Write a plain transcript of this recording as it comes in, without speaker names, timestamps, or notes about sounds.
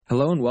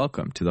Hello and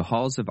welcome to the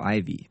Halls of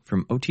Ivy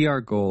from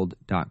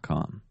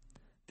OTRGold.com.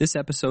 This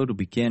episode will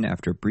begin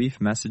after a brief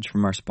message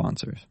from our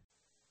sponsors.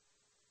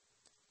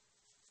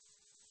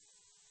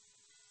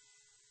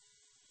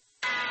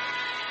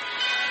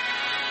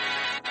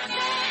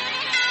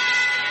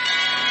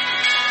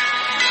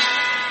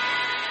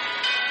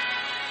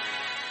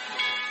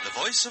 The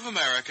Voice of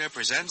America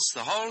presents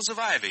The Halls of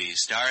Ivy,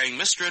 starring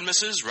Mr. and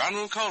Mrs.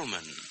 Ronald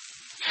Coleman.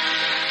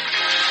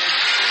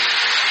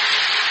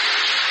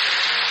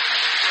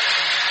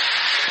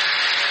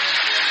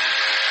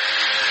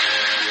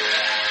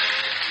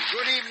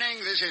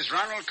 This is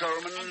Ronald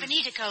Coleman. And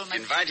Benita Coleman.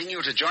 Inviting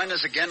you to join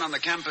us again on the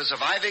campus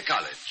of Ivy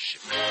College.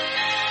 And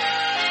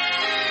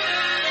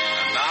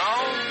now,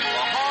 the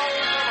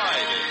Halls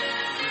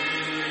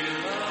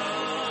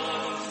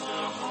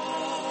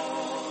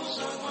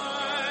of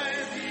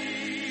Ivy.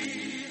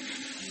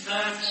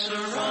 That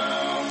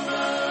surround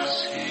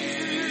us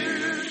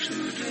here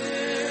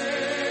today.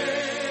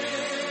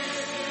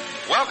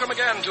 Welcome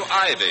again to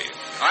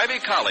Ivy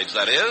College,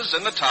 that is,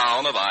 in the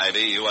town of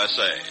Ivy,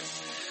 USA.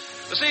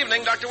 This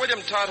evening, Dr. William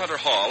Todhunter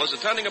Hall is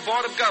attending a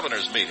Board of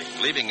Governors meeting,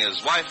 leaving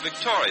his wife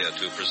Victoria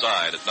to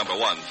preside at number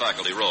 1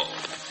 Faculty Row.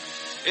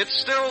 It's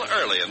still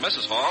early, and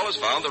Mrs. Hall has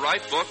found the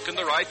right book and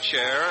the right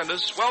chair and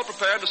is well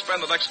prepared to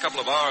spend the next couple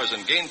of hours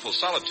in gainful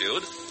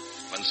solitude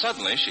when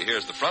suddenly she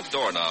hears the front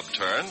doorknob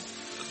turn,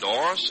 the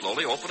door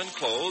slowly open and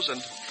close, and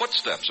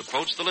footsteps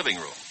approach the living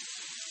room.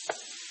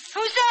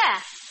 Who's there?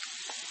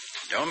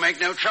 Don't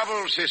make no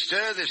trouble,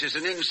 sister. This is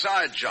an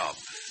inside job.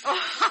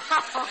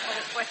 Oh,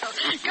 well,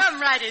 come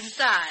right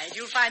inside.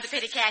 You'll find the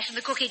petty cash in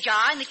the cookie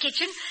jar in the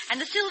kitchen and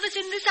the silvers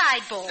in the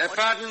sideboard.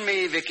 Pardon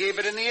me, Vicky,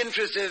 but in the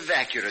interest of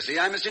accuracy,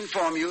 I must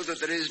inform you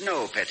that there is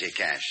no petty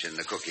cash in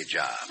the cookie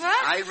jar.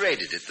 What? I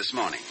raided it this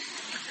morning.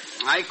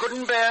 I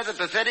couldn't bear the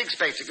pathetic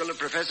spectacle of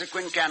Professor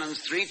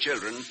Quincannon's 3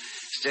 children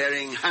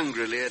staring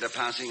hungrily at a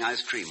passing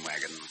ice cream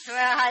wagon.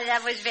 Well,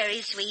 that was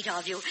very sweet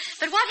of you.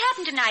 But what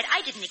happened tonight?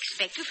 I didn't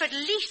expect you for at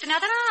least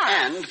another hour.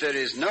 And there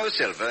is no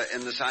silver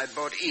in the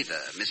sideboard either.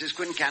 Mrs.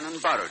 Quincannon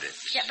borrowed it.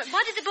 Yeah, but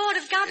what did the Board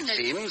of Governors...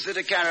 It seems that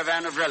a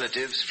caravan of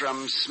relatives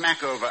from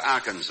Smackover,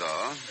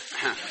 Arkansas,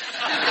 have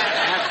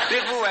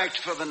bivouacked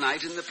for the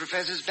night in the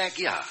professor's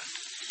backyard.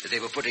 They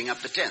were putting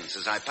up the tents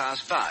as I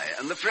passed by,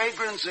 and the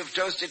fragrance of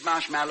toasted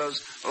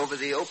marshmallows over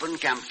the open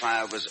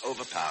campfire was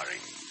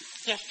overpowering.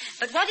 Yes,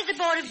 but what did the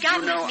Board of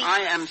Governors... You know,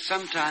 I am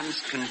sometimes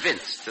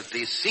convinced that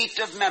the seat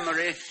of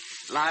memory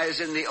lies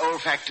in the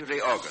olfactory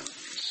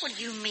organs. What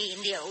do you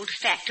mean, the old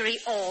factory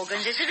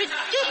organs? It's a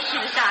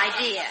ridiculous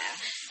idea.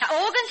 Now,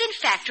 organs in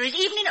factories,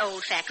 even in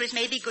old factories,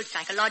 may be good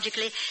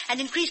psychologically and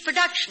increase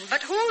production,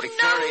 but who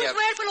knows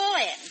where it will all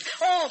end?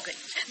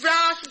 Organs,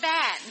 brass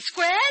bands,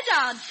 square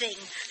dancing,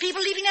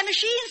 people leaving their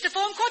machines to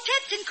form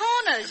quartets in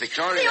corners.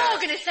 Victoria. The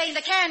organist playing the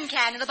can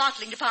in the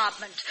bottling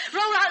department.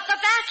 Roll out the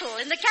bottle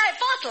in the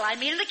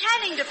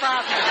canning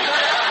department.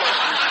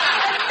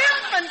 The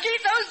milkman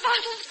keep those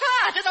bottles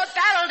quiet in the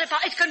barrel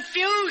department. It's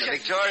confusion.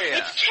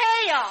 Victoria. It's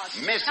chaos.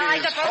 Mrs. Now,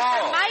 I suppose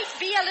Hall. there might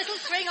be a little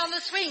swing on the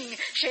swing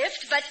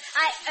shift, but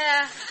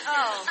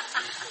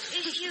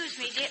excuse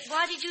me, dear.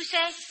 What did you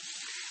say?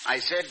 I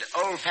said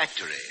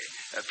olfactory,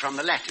 from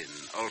the Latin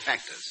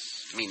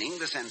olfactus, meaning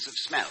the sense of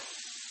smell.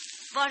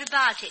 What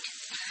about it?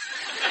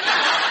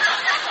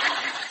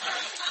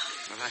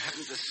 Well, I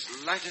haven't the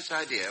slightest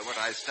idea what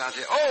I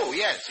started... Oh,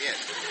 yes.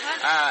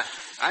 What?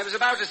 I was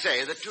about to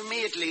say that to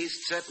me, at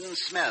least, certain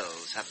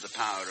smells have the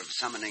power of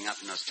summoning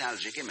up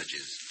nostalgic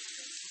images.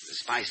 The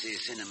spicy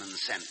cinnamon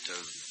scent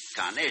of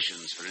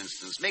carnations, for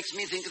instance, makes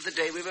me think of the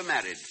day we were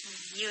married.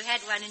 You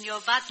had one in your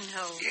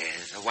buttonhole.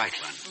 Yes, a white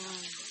one.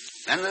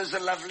 Then there's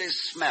the lovely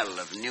smell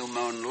of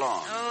new-mown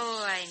lawn.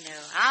 Oh, I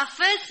know. Our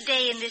first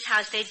day in this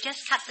house, they'd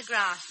just cut the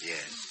grass.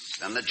 Yes,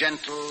 and the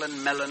gentle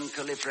and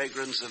melancholy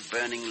fragrance of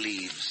burning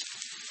leaves.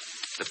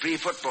 The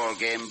pre-football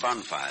game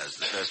bonfires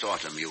the first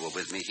autumn you were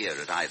with me here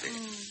at Ivy.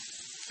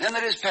 Then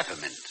there is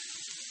peppermint.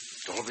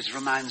 It always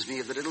reminds me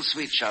of the little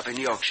sweet shop in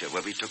Yorkshire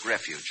where we took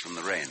refuge from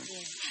the rain.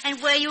 Yes.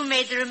 And where you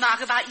made the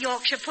remark about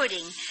Yorkshire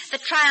pudding, the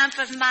triumph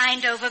of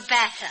mind over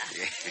batter.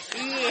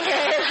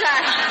 Yes.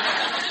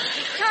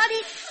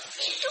 Toddy,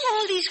 do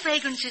all these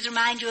fragrances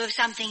remind you of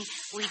something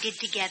we did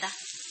together?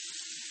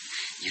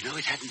 You know,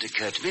 it hadn't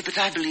occurred to me, but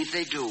I believe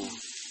they do.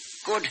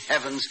 Good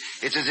heavens,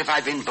 it's as if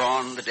I'd been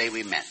born the day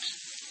we met,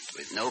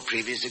 with no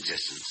previous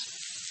existence.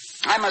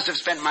 I must have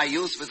spent my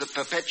youth with a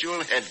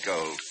perpetual head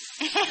cold.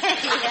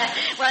 Yeah.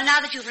 Well,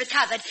 now that you've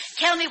recovered,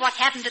 tell me what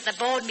happened at the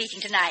board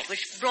meeting tonight,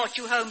 which brought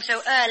you home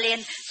so early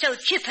and so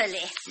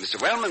chipperly.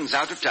 Mr. Wellman's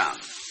out of town,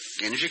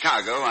 in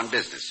Chicago on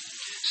business.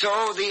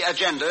 So the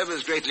agenda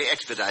was greatly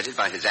expedited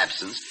by his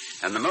absence,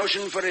 and the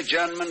motion for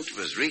adjournment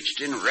was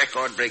reached in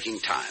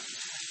record-breaking time.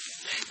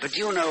 But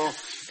you know,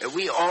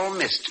 we all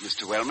missed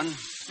Mr. Wellman.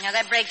 Now,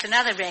 that breaks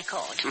another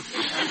record.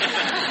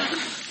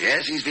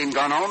 Yes, he's been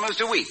gone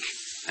almost a week.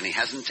 And he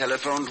hasn't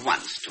telephoned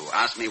once to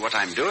ask me what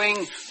I'm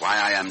doing, why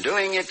I am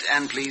doing it,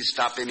 and please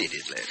stop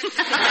immediately.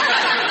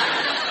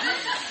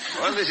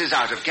 Well, this is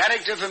out of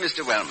character for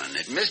Mr. Wellman.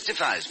 It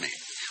mystifies me.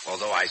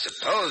 Although I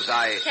suppose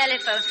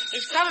Telephone.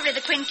 It's probably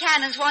the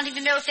Quincanons wanting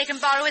to know if they can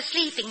borrow a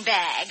sleeping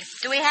bag.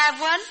 Do we have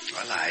one?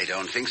 Well, I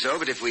don't think so,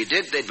 but if we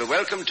did, they'd be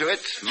welcome to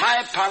it.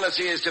 My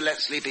policy is to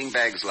let sleeping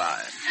bags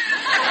lie.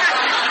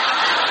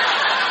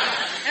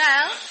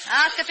 Well,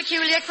 ask a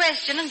peculiar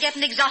question and get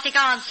an exotic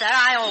answer,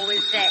 I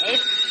always say.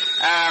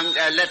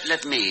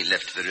 Let me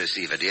lift the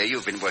receiver, dear.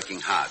 You've been working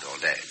hard all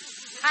day.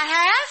 I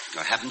have?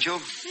 Oh, haven't you?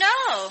 No.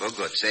 Oh,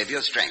 good. Save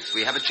your strength.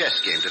 We have a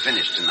chess game to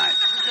finish tonight.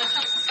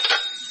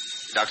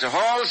 Dr.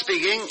 Hall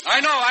speaking.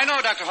 I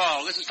know, Dr.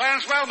 Hall. This is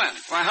Clarence Wellman.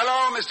 Why,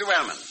 hello, Mr.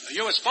 Wellman.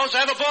 You were supposed to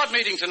have a board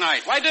meeting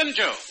tonight. Why didn't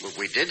you? Well,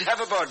 we did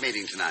have a board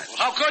meeting tonight. Well,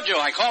 how could you?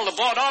 I called the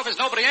board office.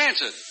 Nobody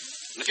answered.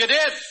 And if you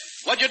did,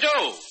 what'd you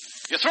do?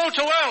 You threw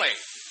too early.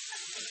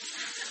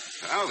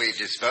 Well, we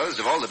disposed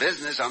of all the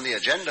business on the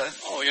agenda.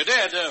 Oh, you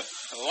did?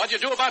 What'd you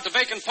do about the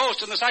vacant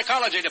post in the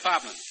psychology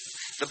department?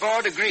 The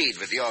board agreed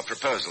with your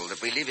proposal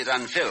that we leave it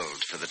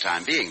unfilled for the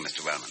time being,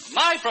 Mr. Wellman.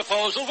 My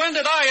proposal? When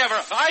did I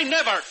ever? I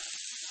never.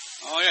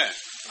 Oh, yeah.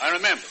 I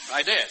remember.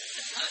 I did.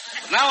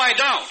 But now I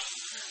don't.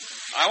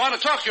 I want to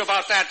talk to you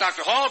about that,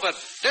 Dr. Hall, but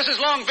this is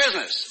long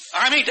business.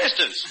 I mean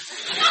distance.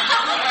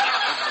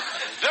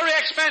 Very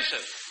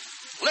expensive.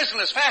 Listen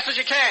as fast as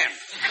you can.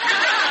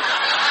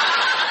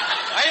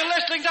 Are you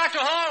listening, Dr.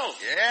 Hall?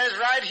 Yes,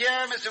 right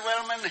here, Mr.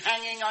 Wellman,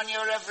 hanging on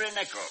your every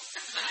nickel.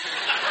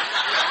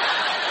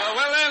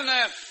 Well, then,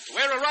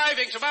 we're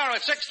arriving tomorrow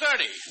at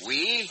 6:30.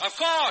 We? Of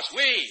course,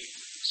 we.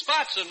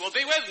 Spatzen will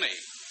be with me.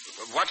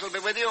 What will be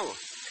with you?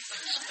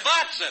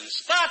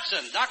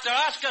 Spatzen. Dr.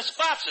 Oscar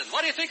Spatzen.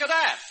 What do you think of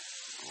that?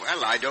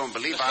 Well, I don't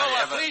believe so,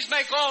 I ever... please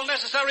make all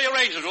necessary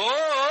arrangements.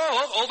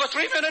 Over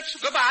 3 minutes.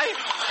 Goodbye.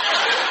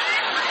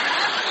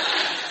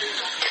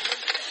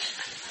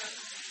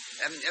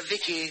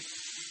 Vicky,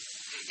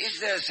 is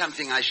there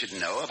something I should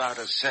know about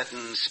a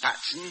certain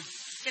Spatzen?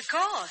 Of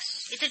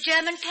course. It's a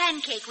German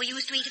pancake we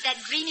used to eat at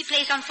that dreamy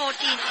place on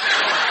 14th.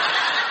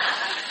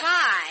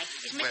 Why?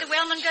 Is Mr.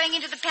 Wellman going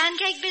into the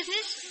pancake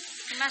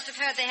business? You must have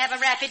heard they have a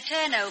rapid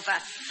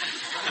turnover.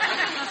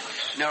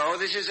 No,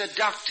 this is a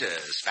Dr.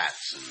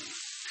 Spatzen.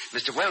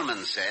 Mr.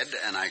 Wellman said,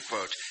 and I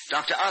quote,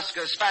 Dr.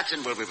 Oscar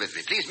Spatzen will be with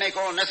me. Please make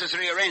all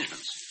necessary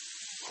arrangements.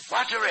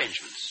 What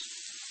arrangements?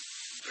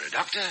 For a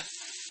doctor?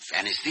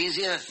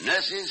 Anesthesia?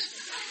 Nurses?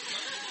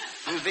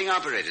 Who's being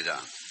operated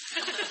on?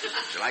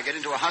 Shall I get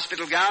into a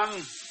hospital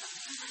gown?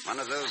 One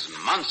of those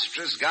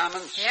monstrous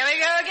garments? Here we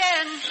go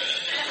again.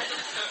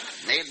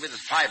 Made with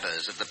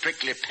fibers of the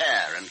prickly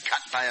pear and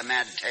cut by a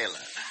mad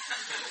tailor.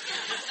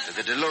 With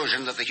the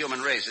delusion that the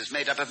human race is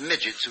made up of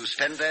midgets who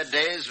spend their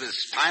days with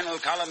spinal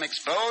column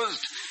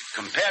exposed,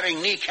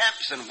 comparing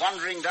kneecaps and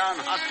wandering down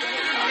hospital.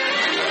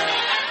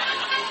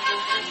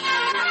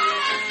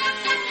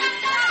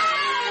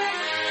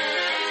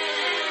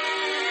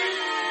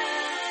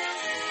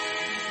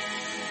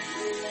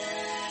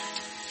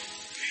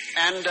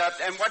 And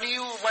what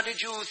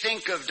did you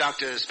think of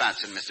Dr.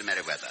 Spatzen, Mr.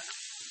 Merriweather?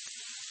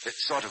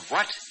 Sort of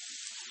what?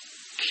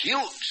 Cute.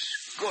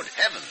 Good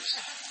heavens.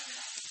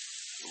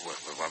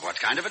 What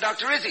kind of a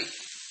doctor is he?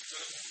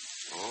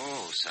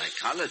 Oh,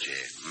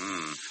 psychology.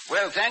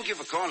 Well, thank you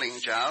for calling,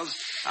 Charles.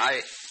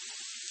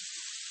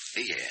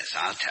 Yes,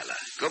 I'll tell her.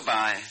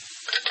 Goodbye.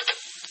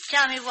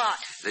 Tell me what?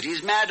 That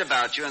he's mad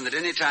about you and that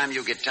any time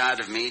you get tired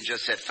of me,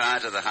 just set fire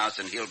to the house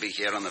and he'll be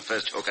here on the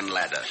first hook and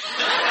ladder.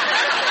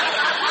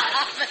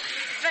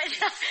 But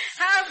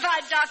how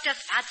about Dr.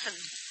 Spatzen?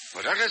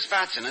 Well, Dr.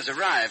 Spatzen has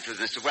arrived with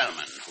Mr.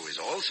 Wellman, who is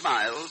all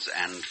smiles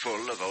and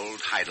full of old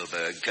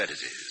Heidelberg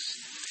courtesies.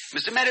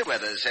 Mr.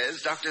 Merriweather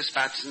says Dr.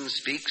 Spatzen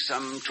speaks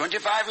some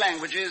 25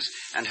 languages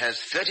and has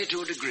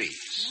 32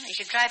 degrees. He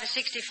should try for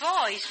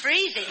 64. He's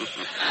freezing.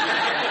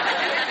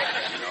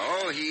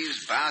 No,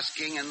 he's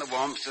basking in the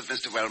warmth of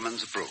Mr.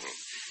 Wellman's approval.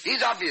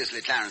 He's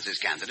obviously Clarence's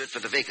candidate for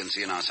the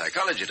vacancy in our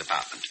psychology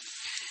department.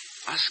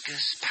 Oscar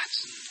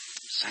Spatzen,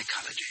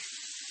 psychology.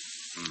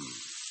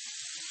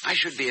 I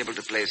should be able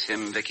to place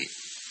him, Vicky.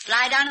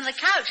 Lie down on the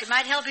couch. It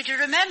might help you to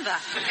remember.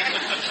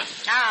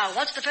 Now,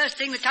 what's the first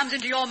thing that comes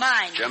into your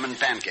mind? German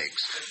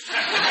pancakes.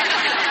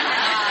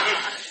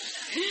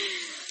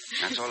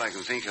 That's all I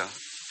can think of.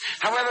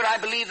 However, I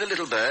believe the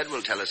little bird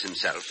will tell us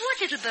himself. What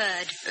little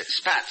bird?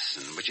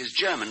 Spatzen, which is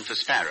German for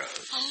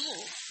sparrows.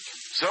 Oh.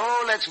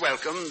 So let's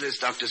welcome this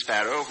Dr.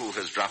 Sparrow who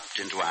has dropped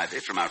into Ivy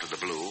from out of the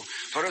blue.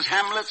 For as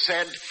Hamlet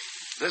said,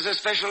 there's a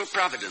special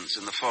providence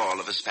in the fall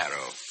of a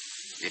sparrow.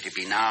 If it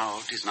be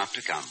now, 'tis not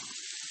to come.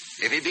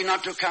 If it be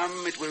not to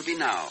come, it will be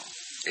now.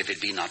 If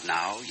it be not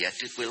now,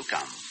 yet it will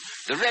come.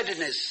 The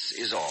readiness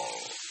is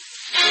all.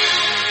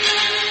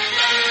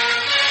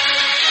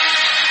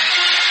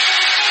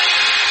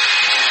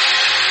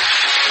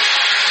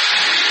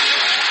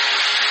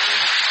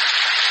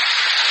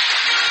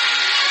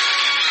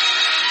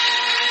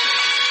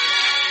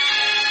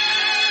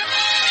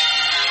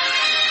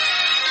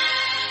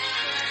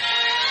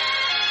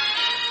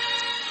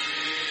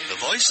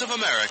 The Voice of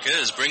America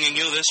is bringing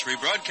you this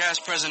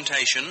rebroadcast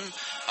presentation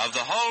of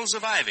The Halls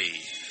of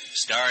Ivy,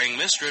 starring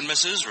Mr. and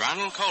Mrs.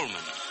 Ronald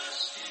Coleman.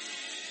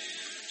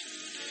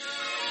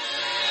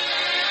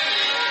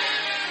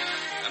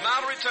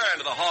 return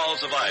to the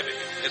halls of Ivy.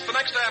 It's the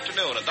next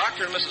afternoon, and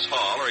Dr. and Mrs.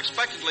 Hall are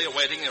expectantly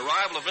awaiting the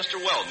arrival of Mr.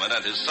 Wellman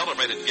and his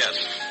celebrated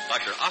guest,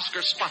 Dr.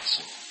 Oscar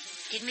Spatzen.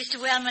 Did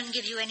Mr. Wellman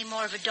give you any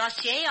more of a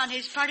dossier on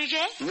his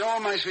protege? No,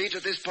 my sweet.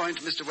 At this point,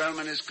 Mr.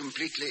 Wellman is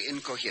completely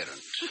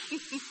incoherent.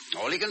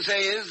 All he can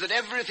say is that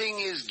everything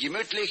is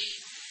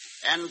gemütlich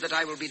and that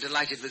I will be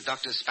delighted with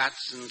Dr.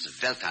 Spatzen's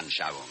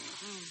Weltanschauung.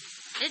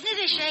 Isn't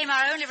it a shame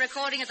our only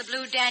recording of the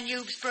Blue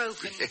Danube's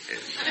broken?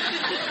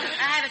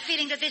 I have a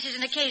feeling that this is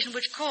an occasion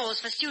which calls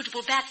for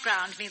suitable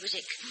background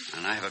music.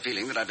 And I have a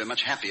feeling that I'd be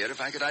much happier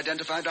if I could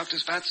identify Dr.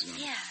 Spatzen.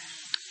 Yeah.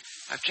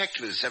 I've checked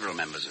with several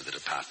members of the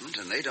department,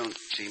 and they don't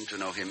seem to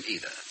know him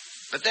either.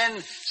 But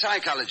then,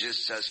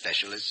 psychologists are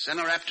specialists and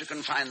are apt to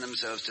confine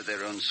themselves to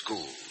their own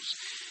schools.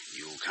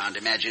 You can't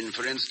imagine,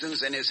 for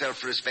instance, any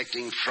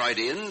self-respecting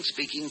Freudian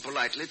speaking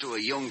politely to a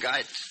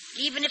Jungite.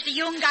 Even if the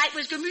Jungite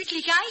was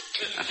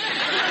gemütlichkeit?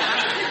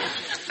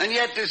 And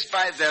yet,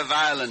 despite their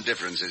violent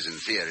differences in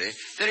theory,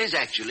 there is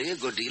actually a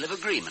good deal of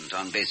agreement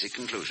on basic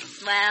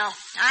conclusions. Well,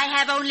 I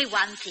have only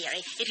one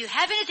theory. If you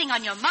have anything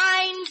on your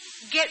mind,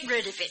 get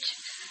rid of it.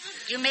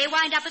 You may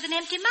wind up with an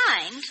empty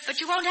mind, but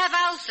you won't have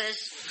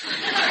ulcers.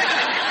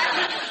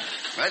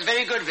 Well, that's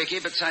very good, Vicky,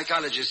 but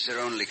psychologists are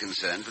only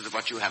concerned with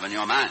what you have on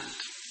your mind.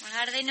 Well,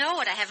 how do they know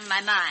what I have in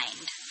my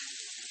mind?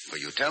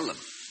 Well, you tell them.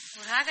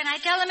 Well, how can I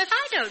tell them if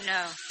I don't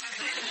know?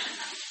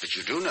 But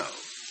you do know.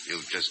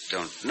 You just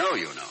don't know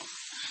you know.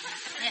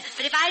 Yeah,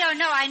 but if I don't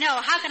know, I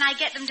know. How can I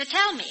get them to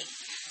tell me?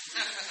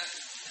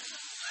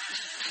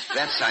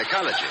 That's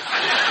psychology.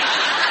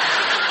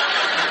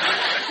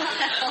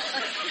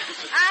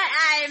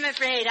 I'm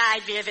afraid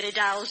I'd be a very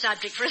dull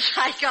subject for a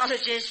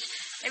psychologist.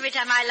 Every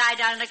time I lie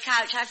down on the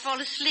couch, I fall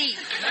asleep.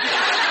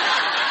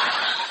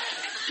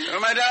 Oh,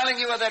 my darling,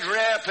 you are that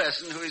rare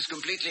person who is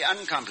completely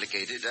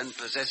uncomplicated and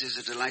possesses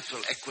a delightful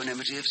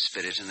equanimity of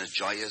spirit and a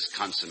joyous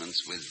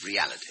consonance with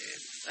reality.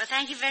 Well,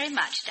 thank you very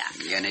much,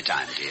 Doctor. Any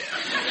time, dear.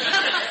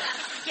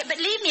 Yeah, but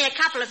leave me a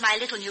couple of my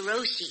little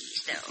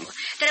neuroses, though.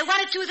 There are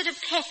one or two that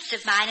are pets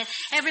of mine, and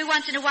every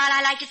once in a while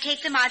I like to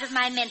take them out of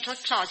my mental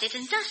closet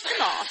and dust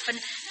them off and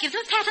give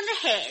them a pat on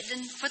the head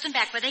and put them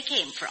back where they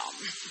came from.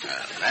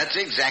 Well, that's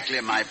exactly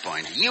my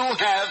point. You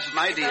have,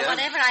 my dear... Well,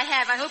 whatever I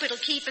have, I hope it'll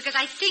keep, because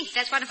I think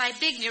that's one of my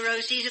big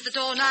neuroses at the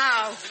door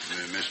now.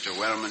 Mr.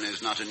 Wellman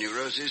is not a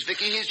neurosis,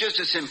 Vicky. He's just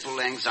a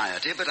simple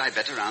anxiety, but I'd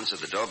better answer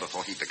the door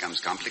before he becomes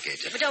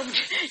complicated. But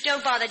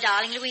don't bother,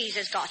 darling. Louise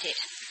has got it.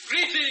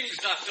 Greetings,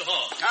 Dr.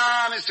 Hall.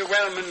 Ah, Mr.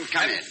 Wellman,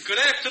 come in. Good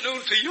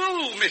afternoon to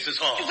you, Mrs.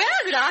 Hall.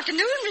 Well, good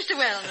afternoon, Mr.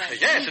 Wellman.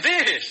 Yes, it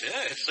is.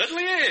 Yeah, it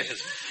certainly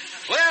is.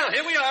 Well,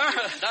 here we are.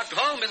 Dr.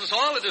 Hall, Mrs.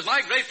 Hall, it is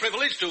my great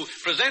privilege to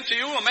present to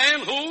you a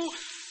man who,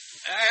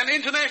 an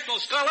international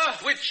scholar,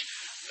 which...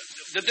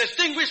 the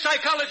distinguished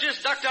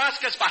psychologist, Dr.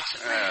 Oscar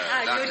Spatzen.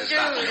 How do you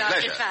do,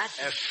 Dr.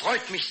 Spatzen?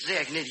 Freut mich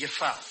sehr, gnädige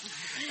Frau.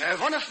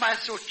 One of my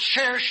so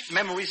cherished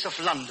memories of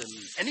London,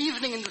 an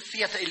evening in the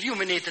theater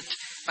illuminated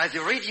by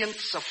the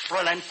radiance of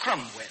Fräulein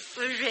Cromwell.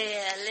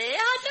 Really?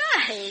 How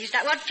nice.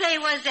 What play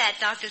was that,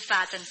 Dr.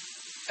 Spatzen?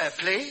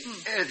 Play?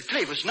 The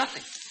play was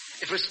nothing.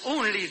 It was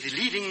only the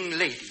leading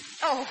lady.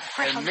 Oh,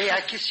 well. May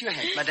I kiss your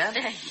hand, madame?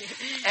 Thank you.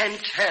 And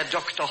Herr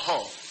Dr.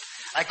 Hall.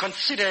 I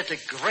consider it a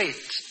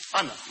great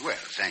honor. Well,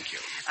 thank you.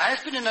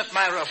 I've been an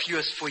admirer of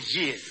yours for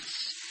years.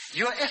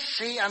 Your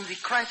essay on the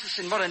crisis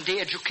in modern-day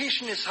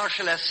education is, how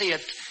shall I say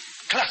it,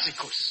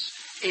 classicus,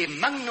 a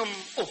magnum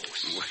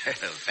opus.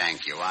 Well,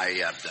 thank you.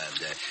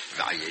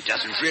 It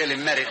doesn't really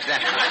merit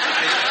that.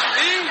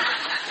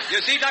 You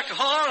see, Dr.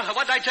 Hall,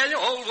 what did I tell you?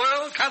 Old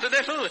world,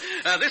 continental.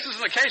 This is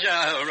an occasion,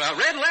 a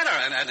red letter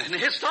and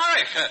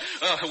historic.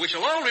 We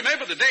shall all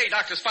remember the day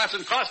Dr.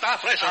 Spatzen crossed our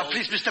threshold.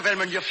 Please, Mr.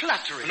 Wellman, you're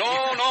flattering.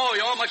 No,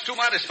 you're much too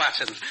modest,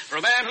 Spatzen. For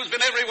a man who's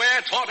been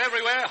everywhere, taught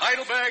everywhere,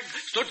 Heidelberg,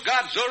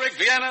 Stuttgart, Zurich,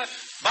 Vienna,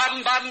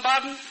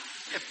 Baden.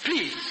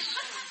 Please,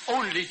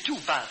 only 2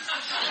 Badens.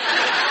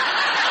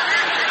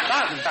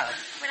 Baden.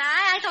 Well,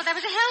 I thought that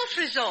was a health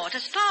resort, a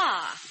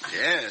spa.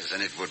 Yes,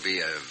 and it would be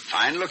a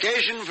fine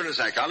location for a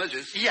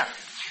psychologist. Yeah,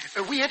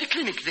 we had a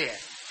clinic there.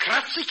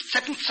 Kratzig,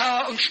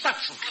 Zeppenzauer und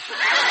Spatzen.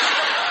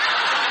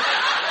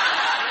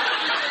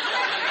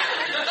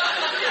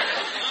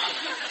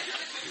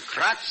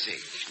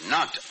 Kratzig,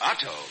 not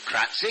Otto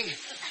Kratzig.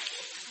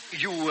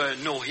 You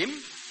know him?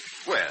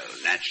 Well,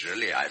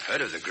 naturally, I've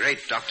heard of the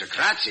great Dr.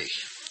 Kratzig.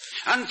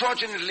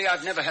 Unfortunately,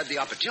 I've never had the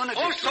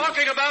opportunity Who's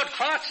talking about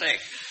Kratzig?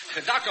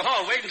 Dr.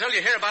 Hall, wait until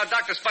you hear about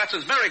Dr.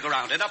 Spatzen's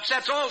merry-go-round. It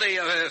upsets all the,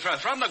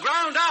 from the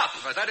ground up.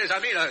 That is,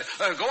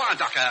 go on,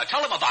 Doctor.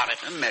 Tell them about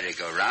it. A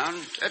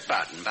merry-go-round at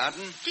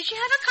Baden-Baden. Did you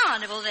have a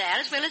carnival there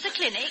as well as a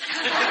clinic?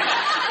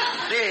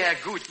 Sehr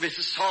gut,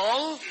 Mrs.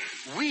 Hall.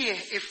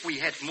 If we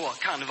had more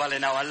carnival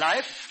in our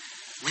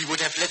life, we would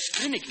have less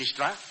clinic, nicht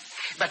wahr?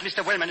 But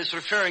Mr. Wellman is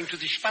referring to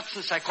the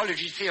Spatzen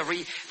psychology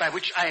theory, by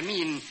which I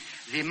mean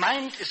the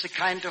mind is a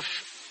kind of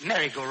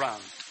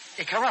merry-go-round,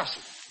 a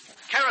carousel.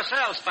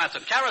 Carousel,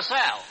 Spatzen,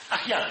 carousel.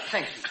 Yeah,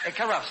 thank you, a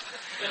carousel.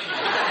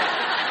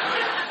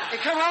 A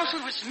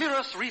carousel with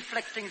mirrors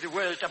reflecting the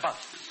world above.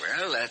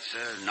 Well, that's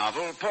a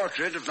novel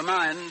portrait of the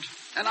mind.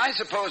 And I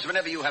suppose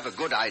whenever you have a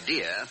good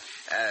idea,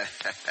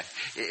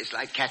 it's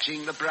like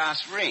catching the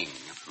brass ring.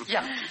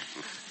 Yeah.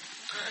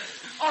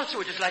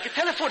 Also, it is like a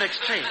telephone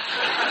exchange.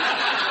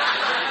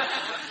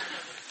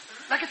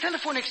 Like a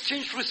telephone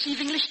exchange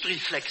receiving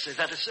lichtreflexes,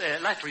 that is,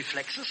 light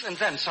reflexes, and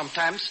then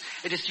sometimes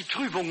it is die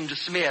Trübungen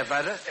des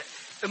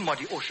Meerwassers, immer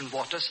the ocean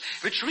waters,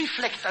 which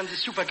reflect on the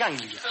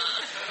superganglia.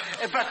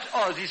 But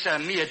all these are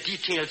mere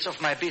details of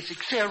my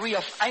basic theory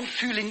of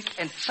Einfühlung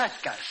and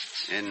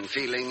Zeitgeist. In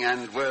feeling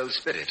and world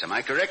spirit, am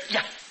I correct?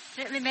 Yeah.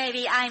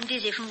 Maybe I'm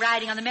dizzy from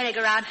riding on the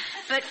merry-go-round,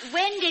 but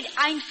when did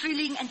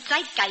Einfühlung and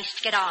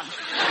Zeitgeist get on?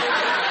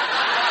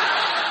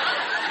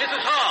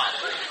 Mrs. Hall,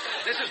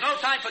 this is no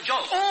time for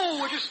jokes.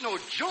 Oh, it is no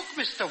joke,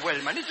 Mr.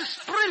 Wellman. It is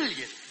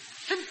brilliant.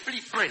 Simply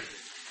brilliant.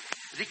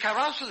 The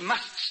carousel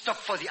must stop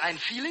for the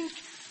Einfühlung,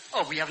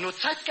 or we have no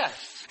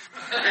Zeitgeist.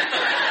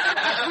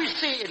 As we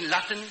say in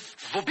Latin,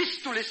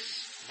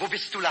 vobistulis,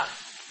 vobistula.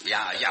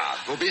 Yeah.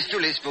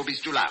 Vobistulis,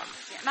 vobistula.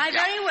 My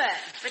very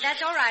words, but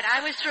that's all right.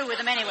 I was through with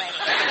them anyway.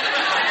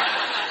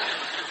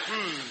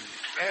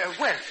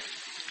 Well,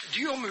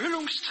 die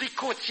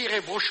Umhüllungstrikot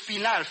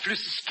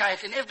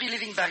Cerebrospinalflüssigkeit in every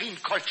living marine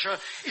culture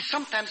is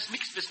sometimes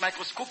mixed with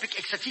microscopic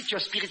exercitio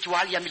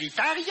spiritualia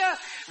militaria,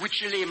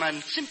 which a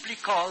layman simply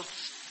calls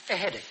a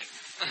headache.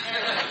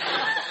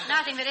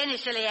 Nothing that any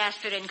silly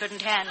aspirin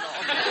couldn't handle.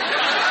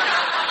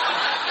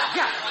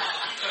 Yeah.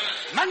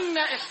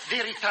 Magna est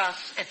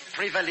veritas et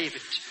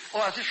prevalebit.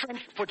 Or as the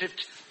French put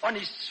it,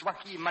 onis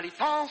swaki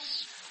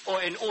malitans,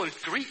 or in Old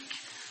Greek,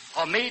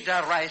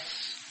 homeda rais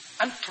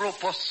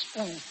anthropos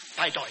ou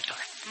paidoita.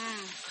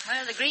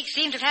 Well, the Greeks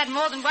seem to have had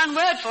more than one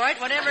word for it,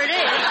 whatever it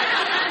is.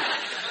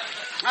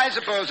 I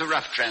suppose a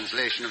rough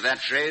translation of that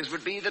phrase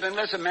would be that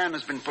unless a man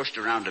has been pushed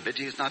around a bit,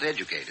 he is not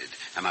educated.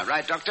 Am I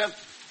right, Doctor?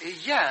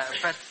 Yeah,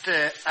 but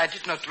I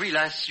did not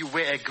realize you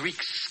were a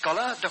Greek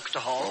scholar, Dr.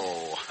 Hall.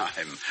 Oh,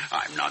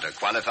 I'm not a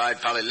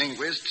qualified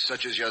polylinguist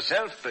such as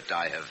yourself, but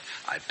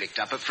I've picked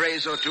up a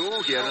phrase or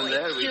two here and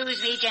there.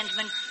 Excuse me,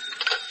 gentlemen.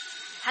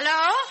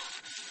 Hello?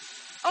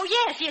 Oh,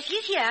 yes,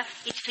 he's here.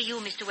 It's for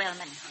you, Mr.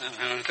 Wellman.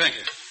 Thank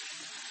you.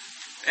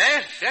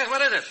 Yes,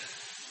 what is it?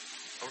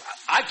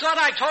 I thought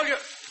I told you.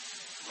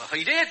 Well,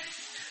 he did?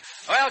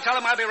 Well, tell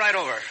him I'll be right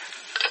over.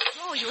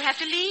 Oh, you have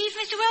to leave,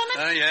 Mr.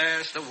 Wellman?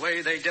 Yes, the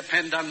way they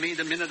depend on me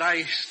the minute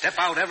I step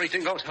out,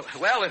 everything goes.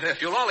 Well,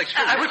 if you'll all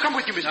excuse me. I will come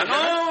with you, Mr.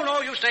 Wellman.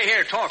 No, you stay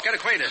here. Talk. Get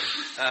acquainted.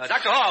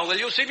 Dr. Hall, will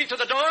you see me to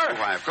the door? Oh,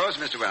 why, of course,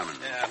 Mr. Wellman.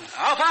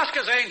 Auf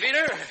Wiedersehen,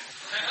 Peter.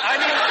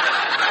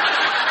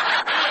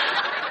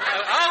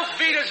 Auf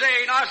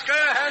Wiedersehen,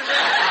 Oscar. And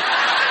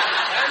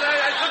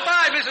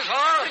goodbye, Mrs.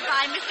 Hall.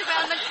 Goodbye, Mr.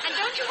 Wellman. And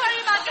don't you worry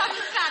about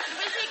Dr. Spatzen.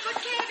 We'll take good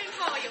care of him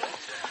for you.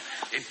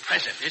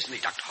 Impressive, isn't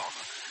he, Dr. Hall?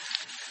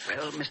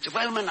 Well, Mr.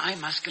 Wellman, I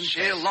must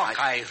confess...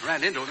 I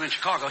ran into him in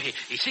Chicago.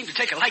 He seemed to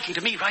take a liking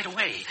to me right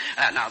away.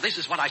 Now, this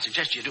is what I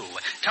suggest you do.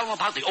 Tell him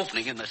about the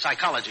opening in the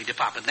psychology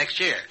department next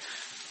year.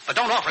 But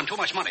don't offer him too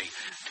much money.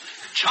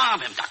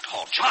 Charm him, Dr.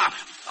 Hall. Charm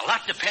him. A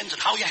lot depends on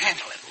how you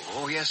handle him.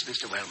 Oh, yes,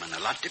 Mr. Wellman. A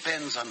lot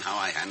depends on how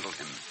I handle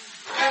him.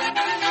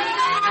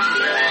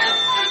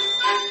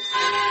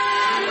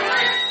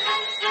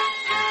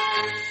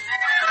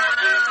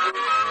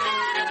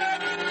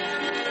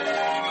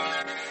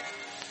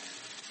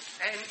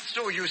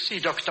 So you see,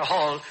 Dr.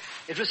 Hall,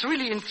 it was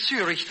really in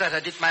Zurich that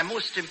I did my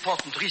most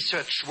important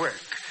research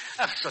work.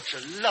 Such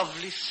a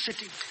lovely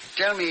city.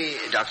 Tell me,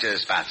 Dr.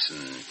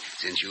 Spatzen,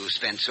 since you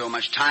spent so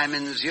much time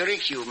in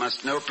Zurich, you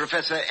must know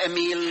Professor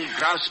Emil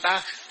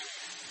Grausbach?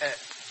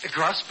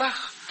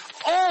 Grausbach?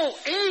 Oh,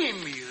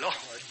 Emil.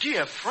 Oh,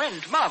 dear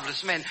friend,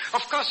 marvelous man.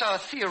 Of course, our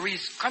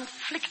theories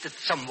conflicted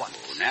somewhat.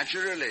 Oh,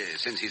 naturally,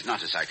 since he's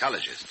not a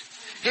psychologist.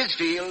 His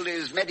field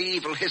is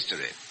medieval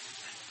history.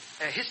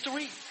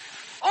 History?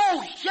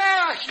 Oh,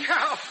 yeah,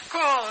 of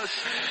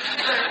course.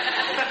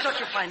 That's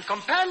such a fine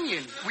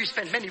companion. We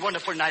spent many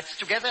wonderful nights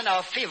together in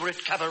our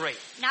favorite cabaret.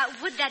 Now,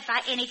 would that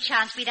by any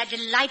chance be that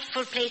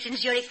delightful place in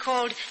Zurich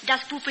called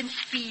Das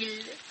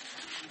Puppenspiel?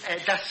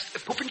 Das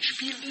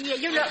Puppenspiel? Yeah,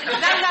 you know,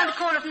 right around the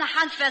corner from the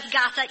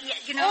Hanswurstgasse,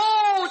 you know.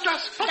 Oh,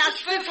 das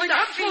Puppenspiel von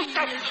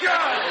Hanswurstgasse. Ja.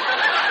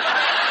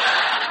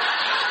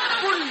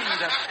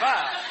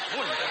 Wunderbar.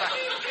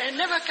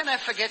 Never can I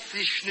forget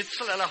the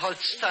Schnitzel à la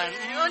Holstein.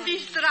 Und die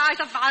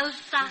Straße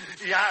Walzer.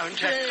 Ja,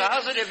 und Herr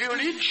Krase, der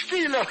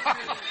Violinspieler.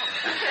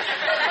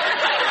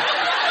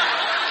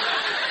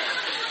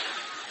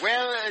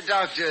 Well,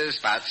 Dr.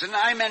 Spatzen,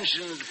 I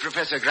mentioned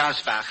Professor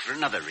Grausbach for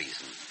another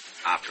reason.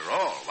 After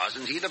all,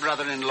 wasn't he the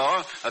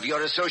brother-in-law of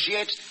your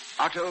associate,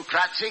 Otto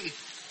Kratzig?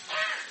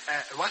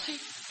 Was he?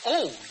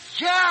 Oh,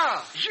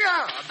 yeah,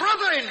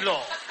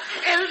 brother-in-law.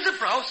 Else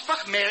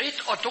Brausbach married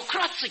Otto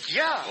Kratzig,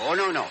 yeah. Oh,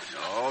 no.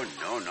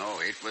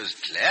 It was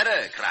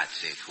Clara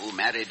Kratzig who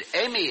married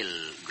Emil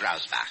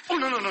Grausbach. Oh,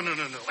 no.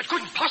 It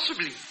couldn't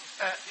possibly.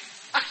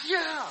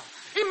 Yeah.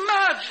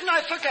 Imagine,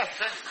 I forgot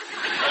that.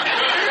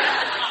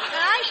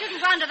 Well, I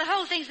shouldn't wonder. The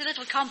whole thing's a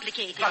little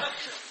complicated. But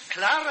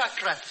Clara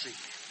Kratzig,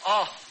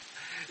 oh,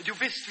 du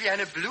bist wie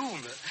eine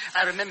Blume.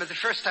 I remember the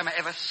first time I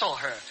ever saw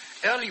her,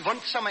 early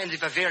one summer in the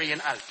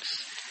Bavarian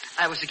Alps.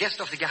 I was a guest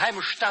of the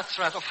Geheime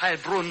Staatsrat of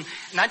Heilbronn,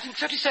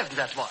 1937,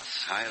 that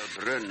was.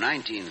 Heilbronn,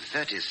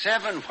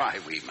 1937? Why,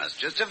 we must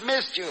just have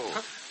missed you.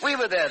 Huh? We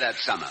were there that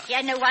summer.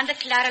 Yeah, no wonder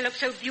Clara looked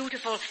so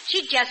beautiful.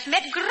 She just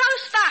met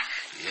Grossbach.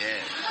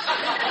 Yes.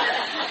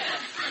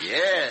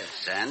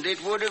 Yes, and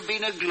it would have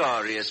been a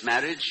glorious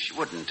marriage,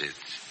 wouldn't it,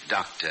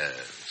 Dr.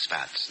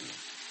 Spatzen?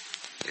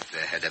 If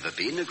there had ever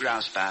been a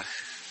Grossbach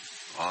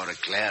or a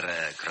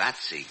Clara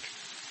Kratzig.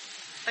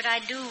 But I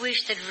do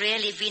wish there'd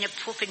really been a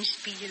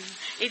Puppenspiel.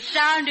 It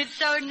sounded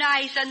so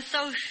nice and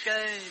so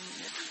schön.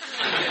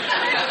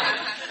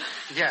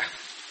 Yeah.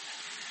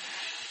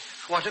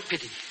 What a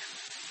pity.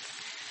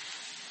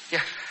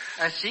 Yeah,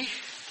 I see.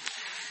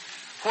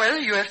 Well,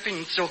 you have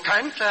been so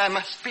kind, I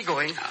must be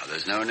going. Now,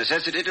 there's no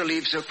necessity to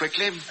leave so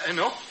quickly.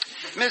 No.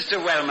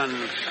 Mr.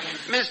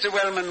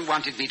 Wellman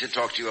wanted me to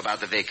talk to you about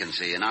the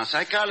vacancy in our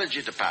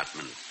psychology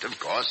department. Of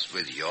course,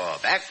 with your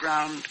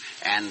background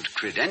and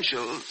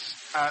credentials.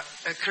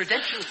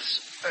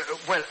 Credentials?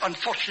 Well,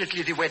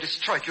 unfortunately, they were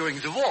destroyed during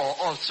the war.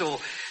 Also,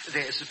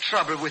 there's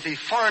trouble with the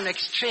foreign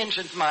exchange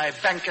and my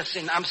bankers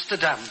in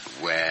Amsterdam.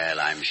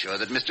 Well, I'm sure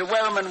that Mr.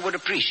 Wellman would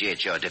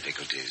appreciate your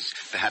difficulties.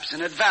 Perhaps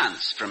in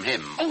advance from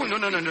him. Oh,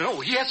 no.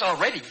 He has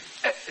already.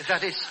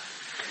 That is,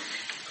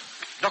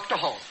 Dr.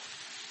 Hall,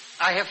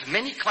 I have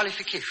many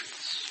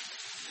qualifications.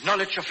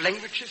 Knowledge of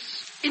languages,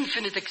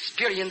 infinite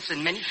experience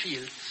in many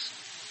fields.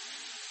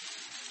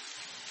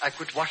 I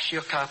could wash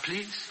your car,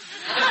 please?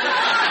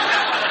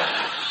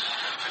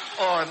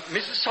 Or,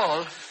 Mrs.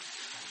 Hall,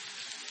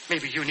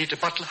 maybe you need a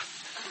butler.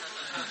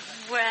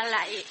 Well,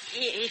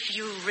 if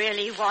you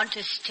really want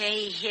to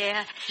stay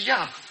here...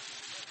 Yeah.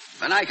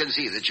 And I can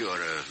see that you're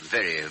a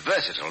very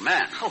versatile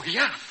man. Oh,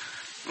 yeah.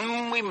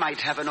 We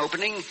might have an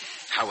opening.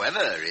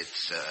 However,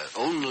 it's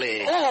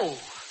only... Oh,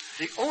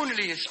 the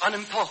only is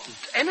unimportant.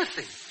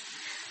 Anything.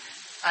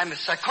 I'm a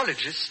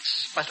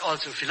psychologist, but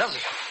also a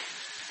philosopher.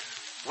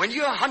 When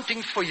you're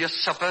hunting for your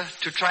supper,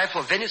 to try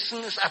for venison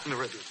is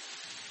admirable.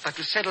 But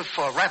to settle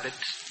for a rabbit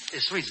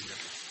is reasonable.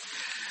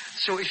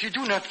 So if you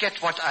do not get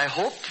what I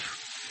hope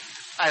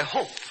I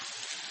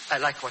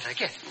like what I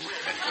get.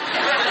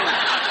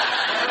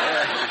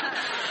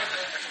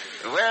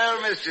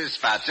 Well, Mr.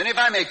 Spatzen, if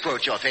I may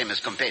quote your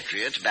famous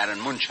compatriot, Baron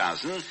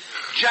Munchausen,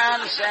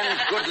 chance and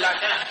good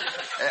luck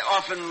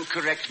often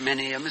correct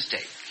many a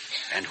mistake.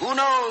 And who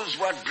knows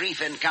what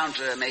brief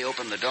encounter may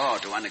open the door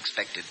to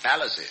unexpected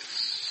palaces.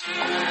 I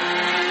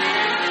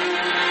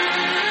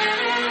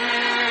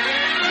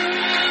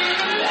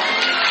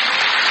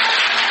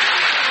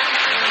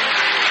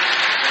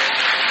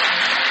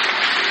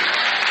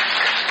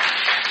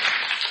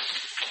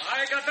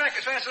got back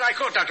as fast as I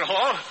could, Dr.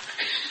 Hall.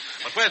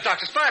 But where's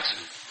Dr. Spatzen?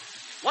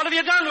 What have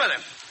you done with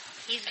him?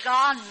 He's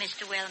gone,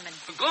 Mr. Wellman.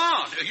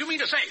 Gone? You mean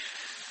to say...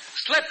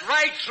 Slipped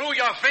right through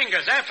your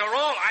fingers. After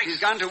all, He's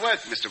gone to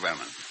work, Mr.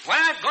 Wellman.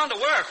 What? Gone to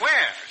work?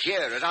 Where?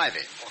 Here at Ivy.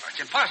 Oh, that's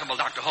impossible,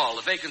 Dr. Hall.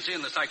 The vacancy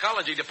in the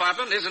psychology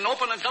department isn't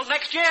open until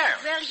next year.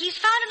 Well, he's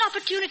found an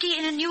opportunity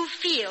in a new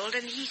field,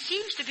 and he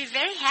seems to be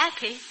very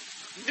happy.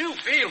 New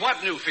field?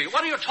 What new field?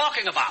 What are you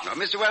talking about? No,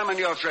 Mr. Wellman,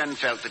 your friend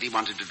felt that he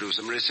wanted to do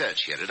some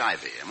research here at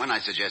Ivy. And when I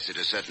suggested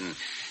a certain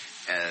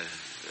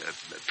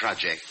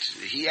project,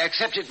 he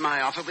accepted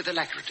my offer with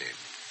alacrity.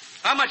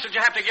 How much did you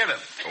have to give him?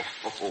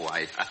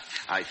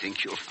 I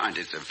think you'll find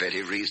it's a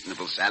very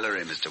reasonable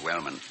salary, Mr.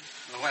 Wellman.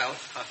 Well,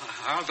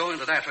 I'll go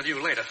into that with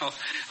you later. Oh,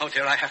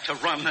 dear, I have to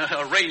run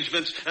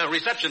arrangements,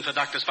 reception for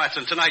Dr.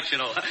 Spatzen tonight, you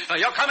know.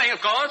 You're coming, of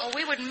course. Oh,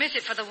 we wouldn't miss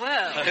it for the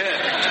world.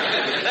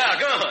 Yeah,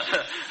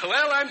 good.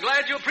 Well, I'm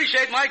glad you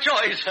appreciate my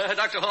choice,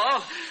 Dr.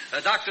 Hall.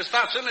 Dr.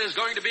 Spatzen is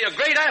going to be a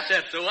great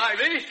asset to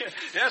Ivy.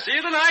 Yeah, see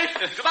you tonight.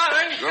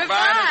 Goodbye.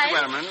 Goodbye, Mr.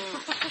 Wellman.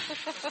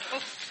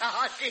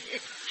 Sorry.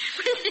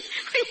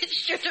 We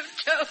should have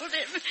told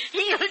him.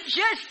 He'll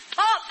just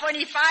pop when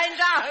he finds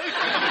out.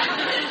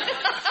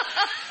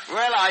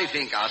 Well, I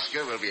think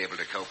Oscar will be able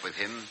to cope with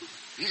him.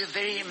 He's a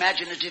very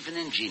imaginative and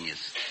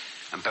ingenious,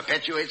 and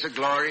perpetuates a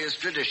glorious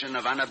tradition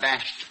of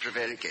unabashed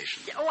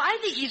prevarication. Oh, I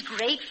think he's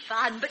great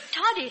fun. But,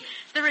 Toddy,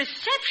 the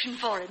reception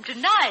for him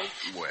tonight.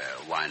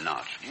 Well, why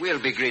not? We'll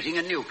be greeting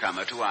a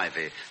newcomer to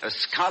Ivy, a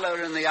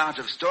scholar in the art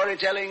of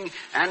storytelling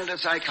and a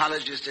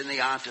psychologist in the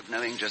art of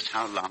knowing just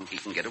how long he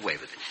can get away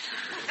with it.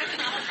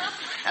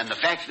 And the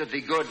fact that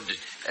the good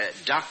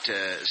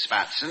Dr.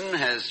 Spatzen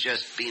has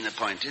just been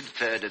appointed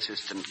third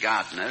assistant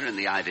gardener in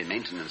the Ivy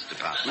maintenance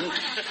department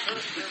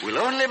will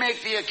only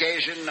make the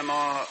occasion a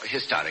more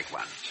historic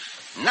one.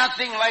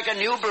 Nothing like a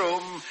new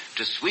broom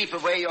to sweep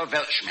away your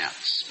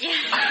Weltschmerz. Yeah.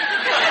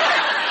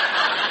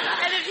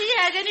 And if he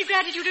has any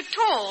gratitude at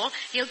all,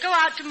 he'll go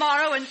out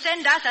tomorrow and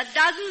send us a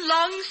dozen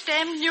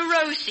long-stemmed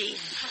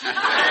neuroses.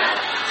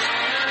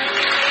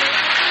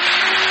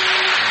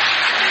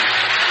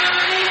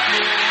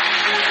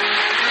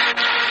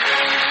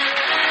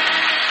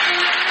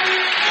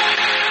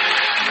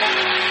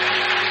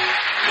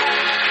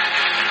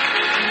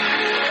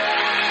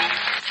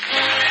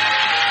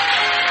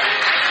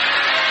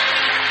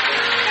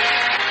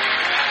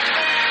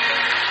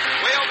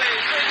 We'll be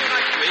seeing you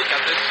next week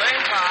at this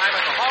same time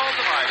at the Halls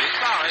of Ivy,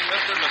 starring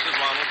Mr. and Mrs.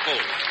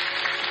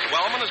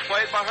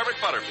 Herbert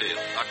Butterfield.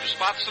 Dr.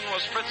 Spatzen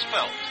was Fritz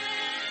Felt.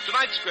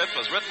 Tonight's script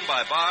was written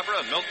by Barbara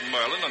and Milton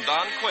Merlin and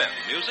Don Quinn.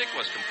 Music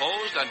was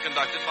composed and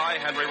conducted by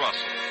Henry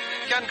Russell.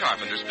 Ken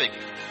Carpenter speaking.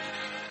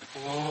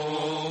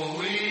 Oh,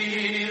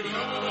 we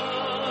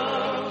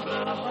love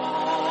the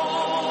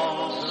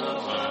halls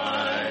of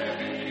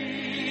ivy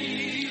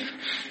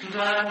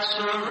that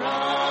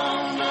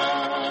surround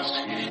us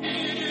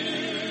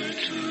here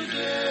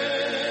today.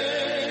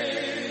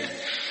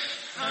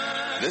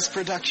 This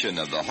production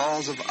of the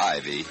Halls of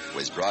Ivy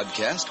was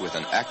broadcast with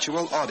an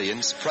actual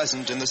audience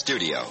present in the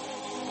studio.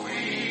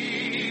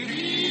 We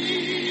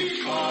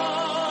be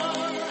far,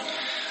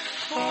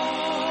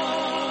 far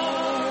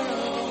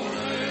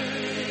away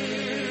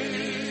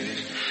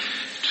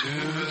to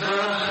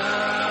the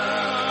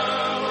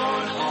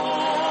hallowed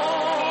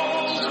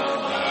halls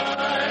of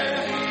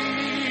ivy.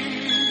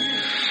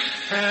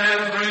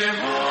 Every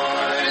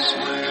voice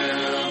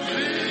will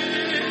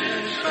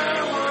bid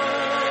farewell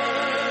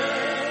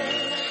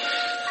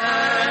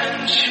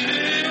and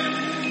shimmer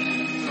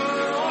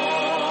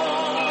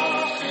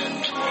off in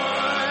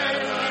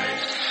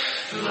twilight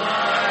like